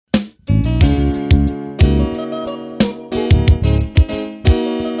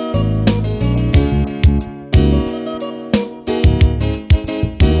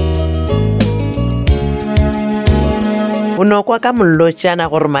nokwa ka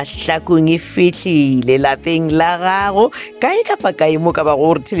mollotjana gore mahlakong e fihlile lapeng la gago kae kapa kae mo ka ba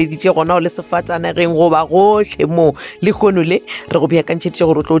go re theleditše gona o le sefatanageng go ba gohle mo le kgono le re go beakantšheditše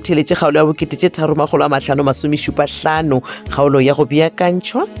gore o tlo o theletše kgaolo ya bokete tše 375 kgaolo ya go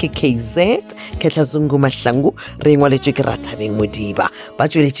beakantšhwa ke KZ Ketlazungu Mahlangu re ngwaletšwe ke Rethabile Modiba ba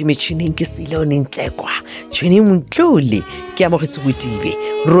tšweletše metšhineng ke Sileone Ntlekwa tšhweni Montlole ke amogetse Bodibe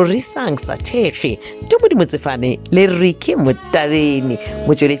rorisang sa thekge te modimo tsefane le Ricky Motabeni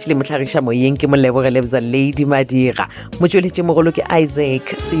motšweletši le motlhagiša moyeng ke Molebogele Lebza Lady Madira motšweletši mogolo ke Isaac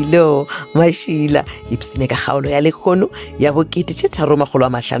Silo Mashila ipsine ka kgaolo ya lekgono ya bokete tše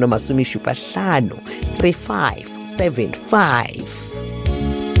 375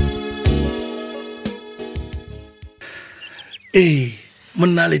 3575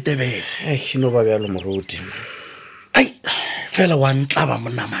 monna le tebele no ba bjalo Moruti ai fela wa ntlaba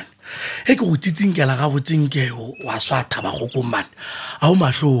monna man ke go tsitsinkela ga botsenke wa swa thaba go komana a o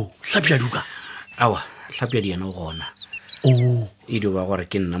mahlo hlapya duka awa hlapya di ena gona e di ba gore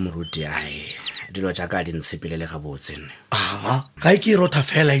ke nna Moruti ai dilo tša ka di ntshepelele ga botsene ga ke rotha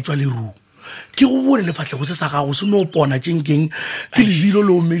fela e tswa le ru ke go bone le fatle go se sa gago se no pona tšenkeng ke le bilo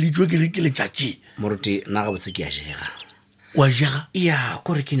le omeditšwe ke le tšatši Moruti na ga botse ke a jega wa jega ya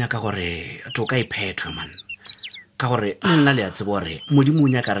gore ke nyaka gore toka e phethwe man ka gore nna le a tsebo gore modimo o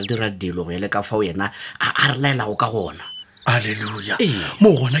nyaka re dira dilo go ele ka fao yena a re laela go ka gona alleluja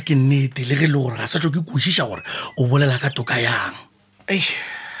mo gona ke nnete le ge le gore ga sa tlo ke kwešiša gore o bolela ka toka yang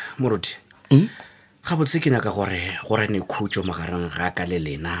Moruti ga botse ke nyaka gore ne khutšo magareng ga ka le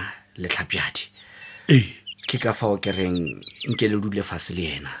lena le tlhapjadi ke ka fao ke reng nke le dule fase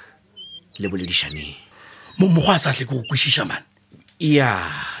le yena le boledišaneng mogwa sa tle ke go kwešiša man ya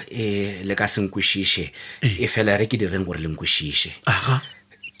le ka senkwešiše e fela re ke direng gore le nkwešiše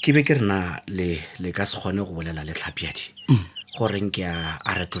ke be ke rena le ka se kgone go bolela le tlhapjadi goreng ke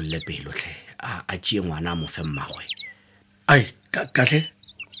a retolle pelotlhe a tšee ngwana a mo fe mmagwe ai katle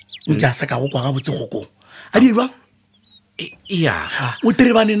nke a sa ka go kwa ga botse kgokong a di jwang ya o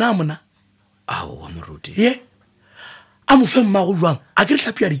terebane na mona aowa Moruti a mo fe mmago jwang a ke re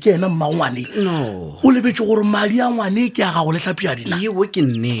tlhapjadi ke ena mmangwane no o lebetse gore madi a ngwane ke a gago le tlhapjadi na ewe ke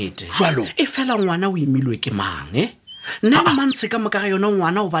nnete jwalo e fela ngwana o imilwe ke mang nna mantse ka moka ga yona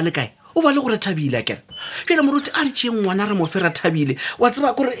ngwana o ba le kae o ba le gore Rethabile a kere fela Moruti a re tšee ngwana re mo fe Rethabile wa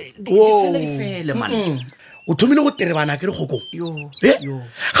tseba gore ditsele di fele man o thomile go terebana ke re kgokong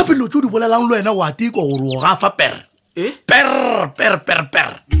gape dilo tse o di bolelang le wena wa tiko gore o ga fa per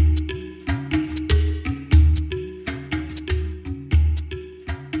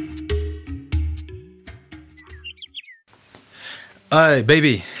Ai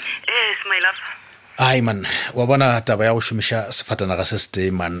baby. Yes my love. Ai man, wa bona taba ya go shumisha sefatanaga se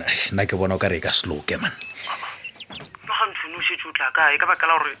ste man, nna ke bona o ka re ka sloke man. Ba ga ntšhono se tšutla ka ka baka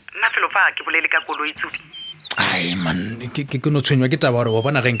la gore nna felo fa ke bolele ka koloi tsubi. Ai man, ke no tshwenywa ke taba gore wa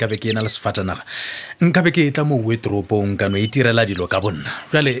bona ge nka be ke ena le sefatanaga. Nka be ke etla mo wetropong ka no itirela dilo ka bonna.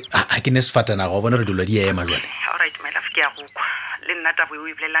 Jwale a ke ne sefatanaga wa bona re dilo di ema jwale. All right my love ke a go kwa. Le nna tabo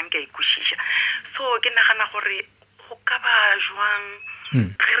e bolelang ke a ikwešiša. So ke nagana gore go ka ba jwang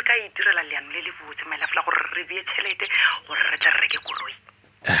ge re ka itirela leano le le botse my love la gore re bee tšhelete gore re tla re reke koloi.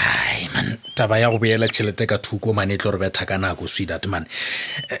 Ai man, taba ya go beela tšhelete ka thuko man e tlo re betha ka nako sweetheart man.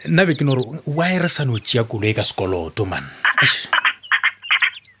 Nna be ke no re why re sa no tšea koloi ka sekoloto man.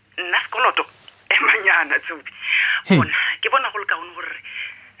 Nna sekoloto manyana tsubi bona ke bona go le kaone gore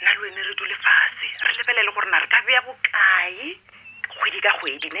nna le wena re dule fase re lebelele gore na re ka bea bokae kgwedi ka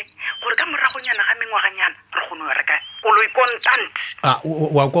kgwedi ne gore ka moragonyana ga mengwaganyana re kgone go reka koloi constant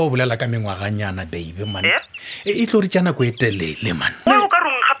wa kwa o bolela ka mengwaganyana baby man e tlo re tša nako e telele man o ka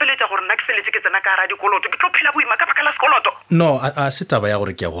rong gapeletša gore nna ke feletse ke tsena ka ra dikoloto ke tlo phela boima ka baka la sekoloto no a se taba ya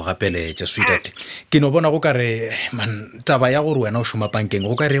gore ke ya go gapeletša sweetheart ke no bona go ka re man taba ya gore wena o šoma pankeng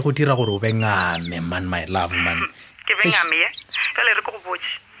go ka re go dira gore o be ngame man my love man ke be ngame fela re ko go botse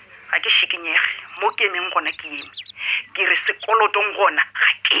ga ke šikinyege mo ke emeng gona ke eme ke re sekolotong gona ga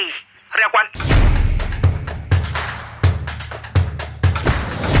ke re ya kwana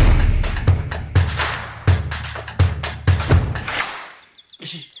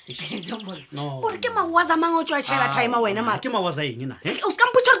Ore ke mawaza mang o tswa tšhela time wena mara ke mawaza eng na o ska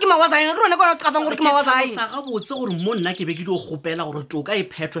mputša ke mawaza eng re wena ka go tsafang gore ke mawaza eng sa ga botse gore mo nna ke be ke di go gopela gore toka e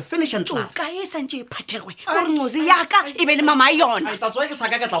phethwe finish and plan ka e santse e phathegwe gore ngozi yaka e be le mama yona ta tswa ke sa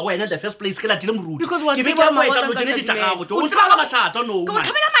ka ka tla go wena the first place ke la tile Moruti because wa ke be tseba ke mawaza go ka etsa sa gago o o tsaba mashata no go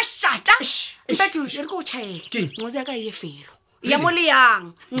thobela mashata mfethu re go tšhaela ngozi yaka e felo ya mo le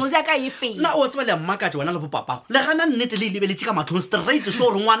yang ngozi ya ka e fela nna o tseba le mmakatse wena le bopapago le gana nnete le lebeletse ka matlhong straight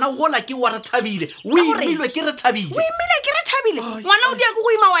so gore ngwana gola ke wa Rethabile o imilwe ke Rethabile o imile ke Rethabile ngwana o dia ke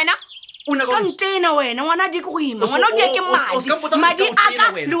go ima wena ska ntena wena ngwana di ke go ima ngwana o dia ke madi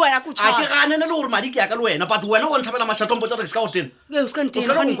aka le wena ku a ke ganene le gore madi ke aka le wena but wena o ntlhabela mashatompo tsa re ska go tena o ska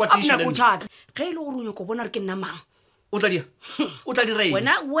ntena apna ku tshaba ge ile gore o nyoko bona re ke nna mang o tla di reng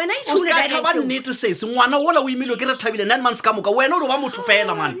wena o ska tshaba nnete sese ngwana gola o imilwe ke Rethabile 9 months ka moka wena o lo ba motho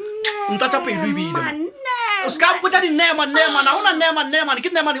fela man ntata pelo e bile o ska mpotsa di nema na ona nema ke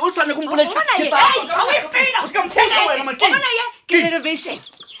nema o tsane go mpoletsa ke o ska mpotsa wena man ke revelation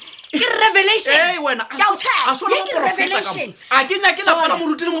ke revelation wena ya o tsha ke revelation a ke nna ke la bona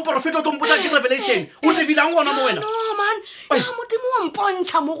moruti le mo profeta o mpotsa ke revelation o le bilang gona mo wena no man ya modimo wa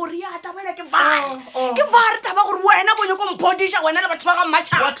mpontsha mo gore ya ta wena ke var ta ba gore wena bo nyoko mpodisha wena le batho ba ga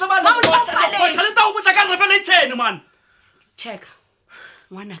matcha wa tsaba le go sale ta o botsa ka revelation man check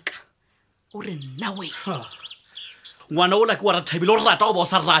ngwanaka o re nna we ngwana o la ke wa Rethabile o rata o ba o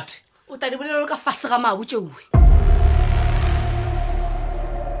sa rate o ta di bolelo ka fase ga mabutsewe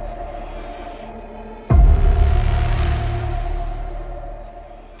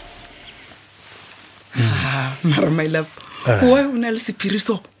mara my love wa o na le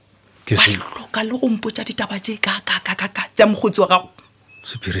sephiriso ke se ka le go mpotsa ditaba tse ka tsa mogotsi wa gago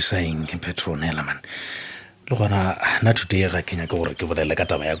sepirisaeng Petronella man le gona na today ga kenya ke gore ke bolele ka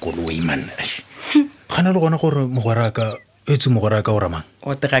taba ya koloi man gana le gona gore mogwaraka etse mogwaraka o ramang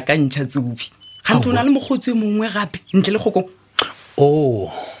o tega ka ntšha tsubi ga ntse o na le mogotsi mongwe gape ntle le Kgokong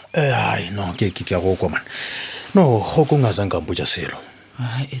ai no ke a go kwa man no Kgokong a zanga mpotsa selo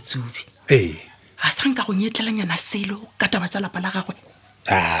e tsubi a sanka go nyetlelanyana selo ka taba tsa lapa la gagwe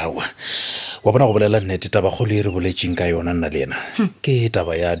wa bona go bolela nnete taba kgolo e re boletseng ka yona nna le ena ke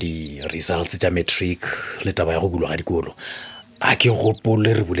taba ya di-results tša matric le taba ya go bulwa ga dikolo a ke gopole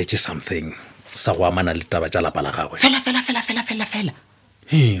re boletse something sa go amana le taba tša lapa la gagwe fela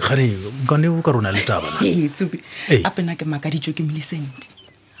gane nkane o ka rona le taba tsubi apena ke makaditšo ke Millicent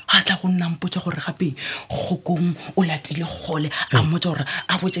a tla go nna mpotsa gore gape Kgokong o latile Kgole a mmotsa gore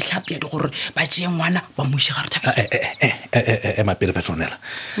a botse hlapiadi gore ba tšee ngwana ba moise ga Rethabile mapele Petronella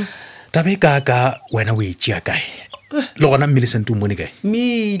taba e ka wena o e tšea kae le gona Millicent o mmone kae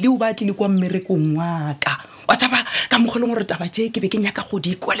mele o ba tlile kwa mmerekong waka wa tsaba ka mogolong gore taba tše ke be ke nyaka go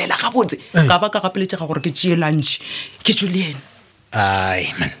di ikwelela gabotse ka ba ka gapeletšega gore ke tšee lunch ke tšo le ena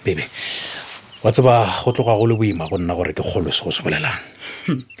ai man bebe wa tseba go tloga go le boima go nna gore ke kgolo se go se bolelang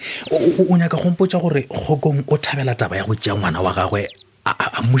o nyaka go mpotsa gore Kgokong o thabela taba ya go tšea ngwana wa gagwe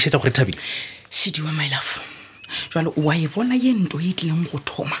a mmušetša go Rethabile sediwa my love jalo wa e bona ye nto e tlileng go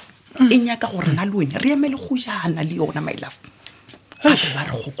thoma e nyaka gore na le wena re emele go jana le yona my love a ba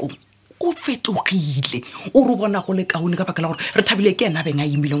re Kgokong o fetogile o re bona go le kaone ka baka la gore Rethabile ke ena beng a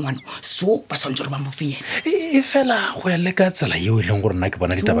imile ngwana so ba swantse re ba mo fe e fela go ya le ka tsela yeo e leng gore nna ke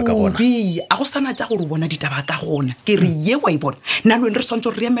bona ditaba ka gona a go sana tša gore bona ditaba ka gona ke re ye wa e bona nna le wena re swantse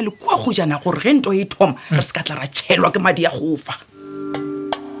re emele kwa go jana gore ge nto e thoma re se ka tla ra tšhelwa ke madi ya go fa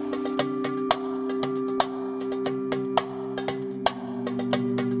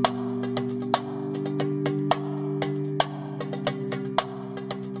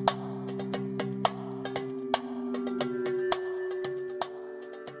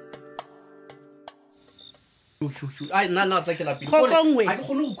ai nna tsa ke la pele Kgokong we a ke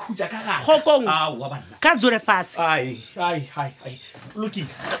gone go khutja ka ga Kgokong wa banna ka dzore fase ai looking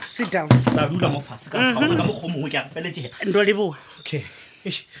sit down la dula mo fase ka ga mo gomongwe ke a peletse ndo leboa okay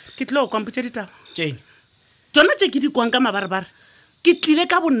ke tlo go kwamputshe ditaba Jane tsona tse ke di kwang ka mabarebare ke tlile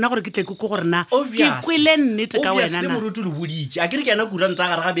ka bonna gore ke tle ke gore na ke kwile nnete ka wena na moruti le boditse a ke re ke ena kuranta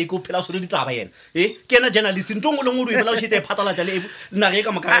ga ga be ke o phela sole ditaba yena ke ena journalist ntong o leng o re bela o shete phatlalatsa le nage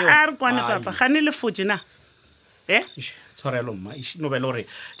ka moka yo a re kwane papa gane le fotse na tshwarelo mma no bele gore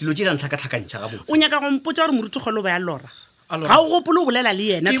dilo tse di ntlhakatlhakantšha ga botse o nyaka go mpotsa gore moruti Kgole o ba ya lora ga o gopole o bolela le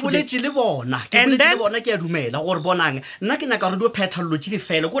yena ke boletse le bona ke a dumela gore bonang nna ke nyaka gore di o phethalolo tse di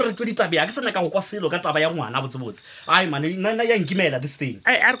fele kore re tso ditabe ya ke se nyaka go kwa selo ka taba ya ngwana botsebotse ai mane nna ya nkimela this thing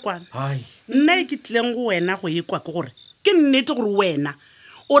a re kwane nna e ke tlileng go wena go ekwa ke gore ke nnete gore wena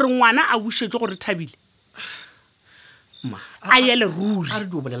o re ngwana a bušetse gore Rethabile a yele ruri a re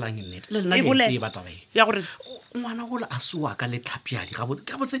di o bolelang nnete le nna le tseba taba ya gore ngwana gola a sewa ka le tlhapiadi ga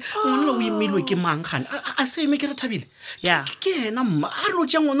botse ngwana o imilwe ke mang gane a se eme ke Rethabile ke ena mma a re lo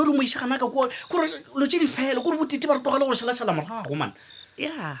tšea ngwana o re mo išagana ka kore lo tše di fele kore botite ba re tlogele gore šalašala morago man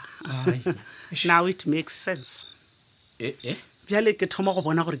now it makes sense bjale ke thoma go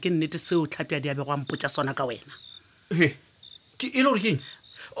bona gore ke nnete seo tlhapiadi a bego a mpotsa sona ka wena e le gore keng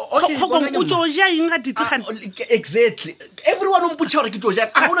Kgokong o tlo ja eng ga ditegane exactly everyone o mpotša gore ke tlo jang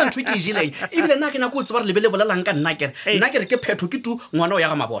a gona ntho e ke e jeleng ebile nna ke nako o tseba re lebe le bolelang ka nna kere ke phetho ke tu ngwana o ya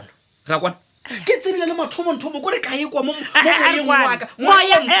ga mabona ra kwana ke tsebile le mathomothomo ko le kae kwa mo moyeng waka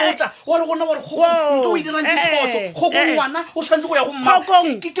moya mpotsa wa re gona wa re Kgokong ntho o e dirang ke phoso Kgokong ngwana o tshwanetse go ya go mma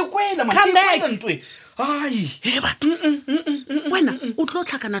ke kwela man ke kwela ntwe ai batho wena o tlo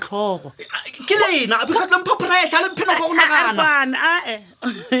tlhakana tlhogo ke lena because le mpha pressure le mphena go nagana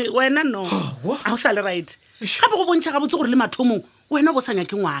wena no a o sa le right gape go bontšha ga botse gore le mathomong wena go sanya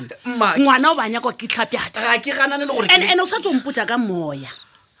ke ngwana o banya kwa ke tlhapjata ga ke ganane le gore ene o sa tlo mpotsa ka moya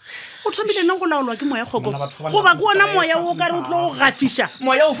o thomile neng go laolwa ke moya Kgokong goba ke ona moya o ka re o tlo go gafiša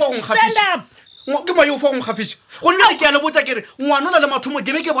moya o fa go ngafisa ke moya o fa go ngafisa go nna ke a le botsa kere ngwana o na le mathomo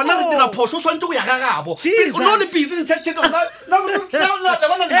ke be ke bona re dira phoso o swantse go ya ga gabo no le busy in chat na ke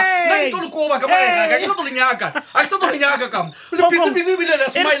tlo le koba ka ba ga ke tlo le nyaka a ke tlo le nyaka ka le busy bile le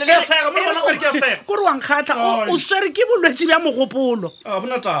smile le sa ga mo bona gore ke a sega go re wa nkgatla o swere ke bolwetse bja mogopolo a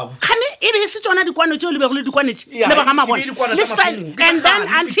bona taba gane e be se tsona dikwane tšeo le bego le dikwane le ba ga mabona le sign and then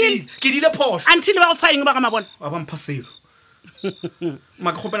until ke dile phoso until ba go faeng ba ga mabona ba ba mpha selo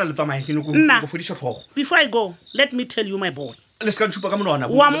ma kgopela le tsamaye ke no go fodisha tlhogo before I go let me tell you my boy le ska ntshupa ka monwana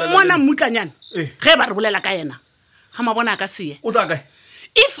wa mona mutlanyana ge ba re bolela ka yena ga mabona ka sie o tla kae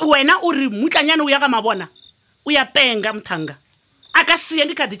if wena o re mutlanyana o ya ga mabona o ya penga mthanga a ka sie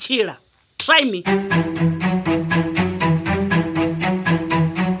ndi ka ditshila try me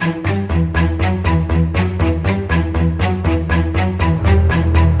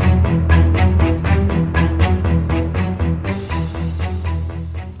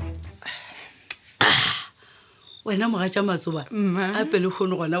wena moga tša matsoba a pele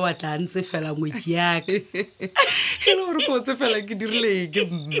kgone gona wa tla ntse fela ngwetsi yaka ke le gore ko tsefela ke dirileng ke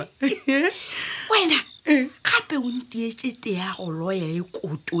mma wena gape o ntietse te ya go loya e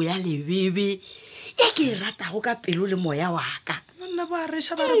koto ya lebebe e ke e ratago ka pelo le moya waka monna ba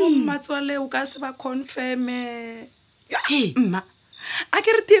reša ba re bo mmatswale o ka se ba confirme mma a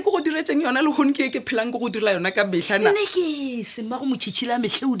ke re tee ke go diretseng yona le gone ke phelang ke go direla yona ka metlhana nne ke sema go motšhitšhila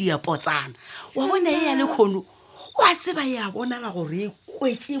metlhe o di ya potsana wa bona e ya le kgono wa tseba ya bonala gore e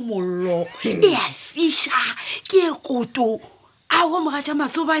kwetse mollo e a fiša ke e koto a go moga tša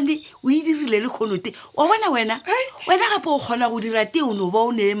matsobane o e dirile le kgonote wa bona wena gape o kgona go dira te o no ba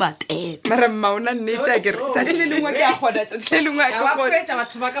o ne matepe mara mma o na nnete a kere tšatši le lengwe ke a kgona tšatši le lengwe a ke kgona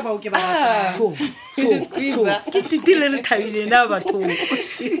batho ba ka bao ke ba ke titile le thabile na bathong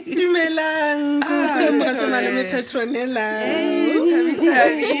dumelang ko moga tša maleme Petronella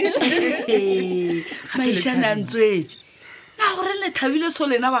maišana ntswetse na gore le thabile so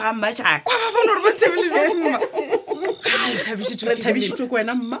lena ba ga mmatšaka wa ba bona gore ba thabile mma thabišitšwe ko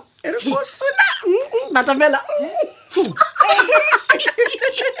wena mma e re ko sona batamela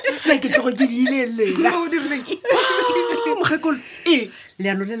ke tlogo ke diile lela mogekolo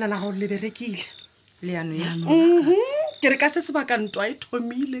leano lela la gago le berekile leano ya ke re ka se sebaka ntwa e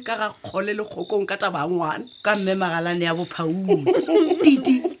thomile ka ga Kgole le Kgokong ka taba ngwana ka mme magalane ya bophaung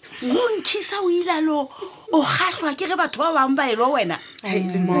titi go nkisa o ilalo o gahlwa ke ge batho ba bang ba elwa wena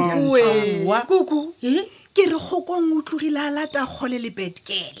kuku ke re Kgokong o tlogile a lata Kgole le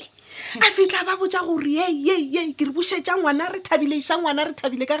Badgirl a fitla ba botsa gore ye ke re bušetša ngwana Rethabile iša ngwana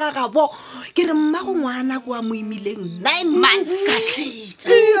Rethabile ka ga gabo ke re mmago ngwana kwa mo imileng 9 months ka tletša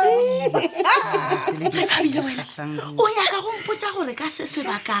Rethabile wena o nyaka go mpotsa gore ka se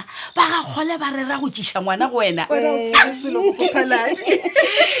sebaka ba ga Kgole ba rera go tšiša ngwana go wena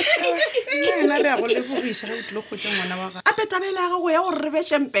ena re ya go lebogiša ge o tlile kgotsa ngwana wa ga a petabele ya gago ya gore re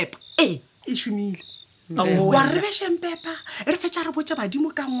bešempepa e šomile wa re bešempepa e re fetša re botša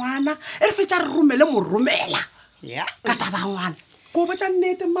badimo ka ngwana e re fetša re romele moromela ka taba ngwana ko botša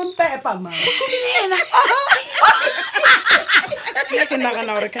nnete mampepa ma o šomilela ya ke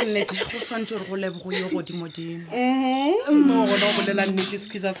nagana gore ka nnete go swantse gore go lebogo yo godimodimo mo gona go bolela nnete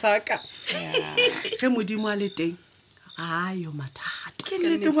sekhwisa saka ge modimo a le teng ayo mathata ke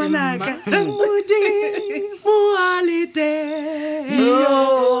nnete bonaka modimo a le teng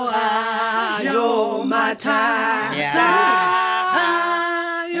ayo mathata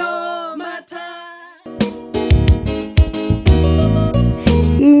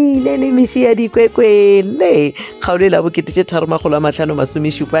ile le mešhi ya dikwekwele kgaolo e la bokete tše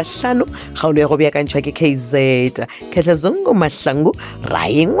 3,550 kgaolo ya go beakantšhwa ke KZ kgetlhazongo mahlangu ra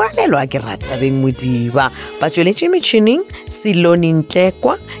e ngwalelwa ke Rathabeng Modiba ba tšweletše metšhineng Siloni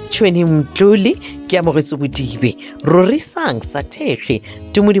Ntlekwa tšhweni mtlole ke amogetse bodibe rorisang sa thekge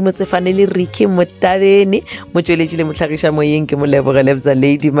tumodimo tsefane le riki motabene motsweletši le mohlagiša moyeng ke molebogele lebza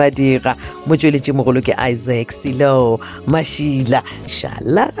lady madira motsweletši mogolo ke Isaac Silo Mashila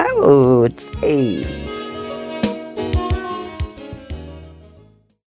shala gabotse